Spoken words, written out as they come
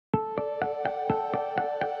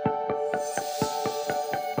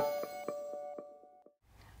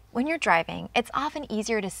When you're driving, it's often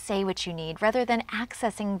easier to say what you need rather than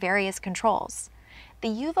accessing various controls. The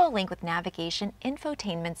UVO Link with Navigation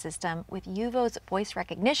infotainment system with UVO's voice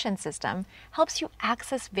recognition system helps you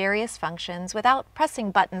access various functions without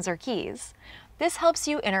pressing buttons or keys. This helps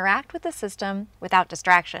you interact with the system without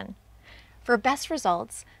distraction. For best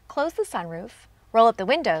results, close the sunroof, roll up the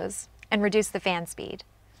windows, and reduce the fan speed.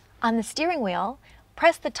 On the steering wheel,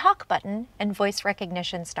 press the talk button and voice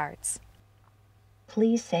recognition starts.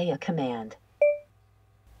 Please say a command.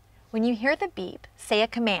 When you hear the beep, say a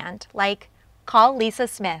command like, "Call Lisa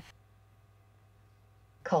Smith."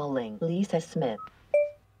 Calling Lisa Smith.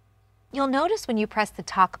 You'll notice when you press the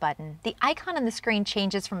talk button, the icon on the screen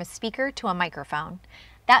changes from a speaker to a microphone.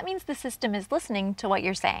 That means the system is listening to what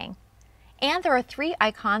you're saying. And there are 3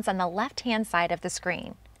 icons on the left-hand side of the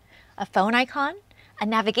screen: a phone icon, a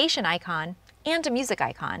navigation icon, and a music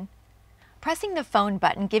icon. Pressing the phone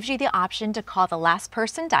button gives you the option to call the last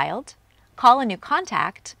person dialed, call a new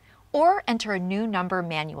contact, or enter a new number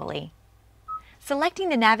manually. Selecting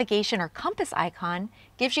the navigation or compass icon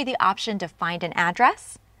gives you the option to find an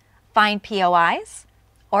address, find POIs,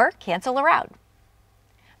 or cancel a route.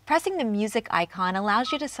 Pressing the music icon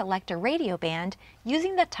allows you to select a radio band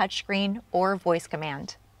using the touchscreen or voice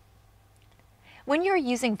command. When you're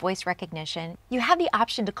using voice recognition, you have the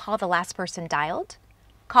option to call the last person dialed,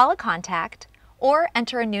 call a contact, or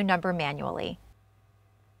enter a new number manually.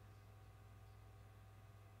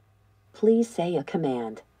 Please say a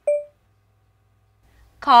command.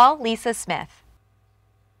 Call Lisa Smith.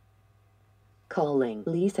 Calling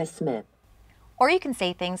Lisa Smith. Or you can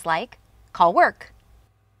say things like, "Call work."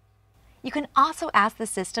 You can also ask the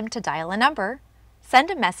system to dial a number, send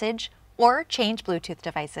a message, or change Bluetooth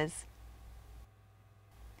devices.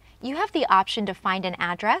 You have the option to find an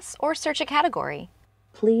address or search a category.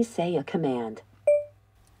 Please say a command.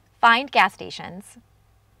 Find gas stations.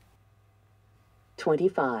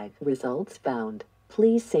 25 results found.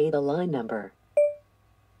 Please say the line number.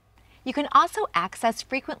 You can also access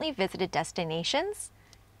frequently visited destinations,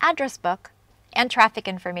 address book, and traffic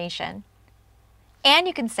information. And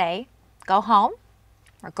you can say, "Go home,"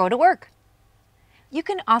 or "Go to work." You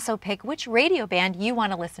can also pick which radio band you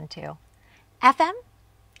want to listen to: FM,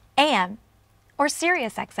 AM, or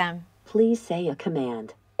Sirius XM. Please say a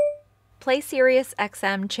command. Play Sirius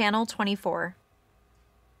XM channel 24.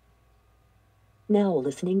 Now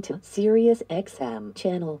listening to Sirius XM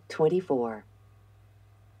channel 24.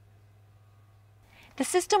 The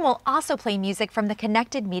system will also play music from the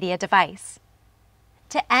connected media device.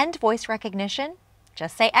 To end voice recognition,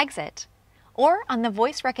 just say exit. Or on the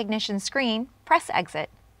voice recognition screen, press exit.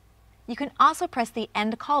 You can also press the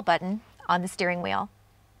end call button on the steering wheel.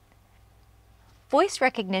 Voice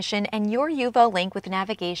recognition and your UVO Link with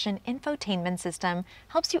Navigation infotainment system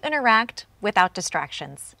helps you interact without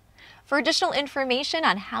distractions. For additional information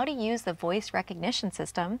on how to use the voice recognition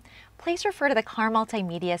system, please refer to the Car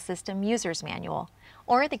Multimedia System User's Manual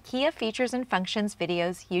or the Kia Features and Functions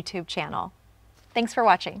Videos YouTube channel. Thanks for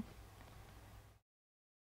watching.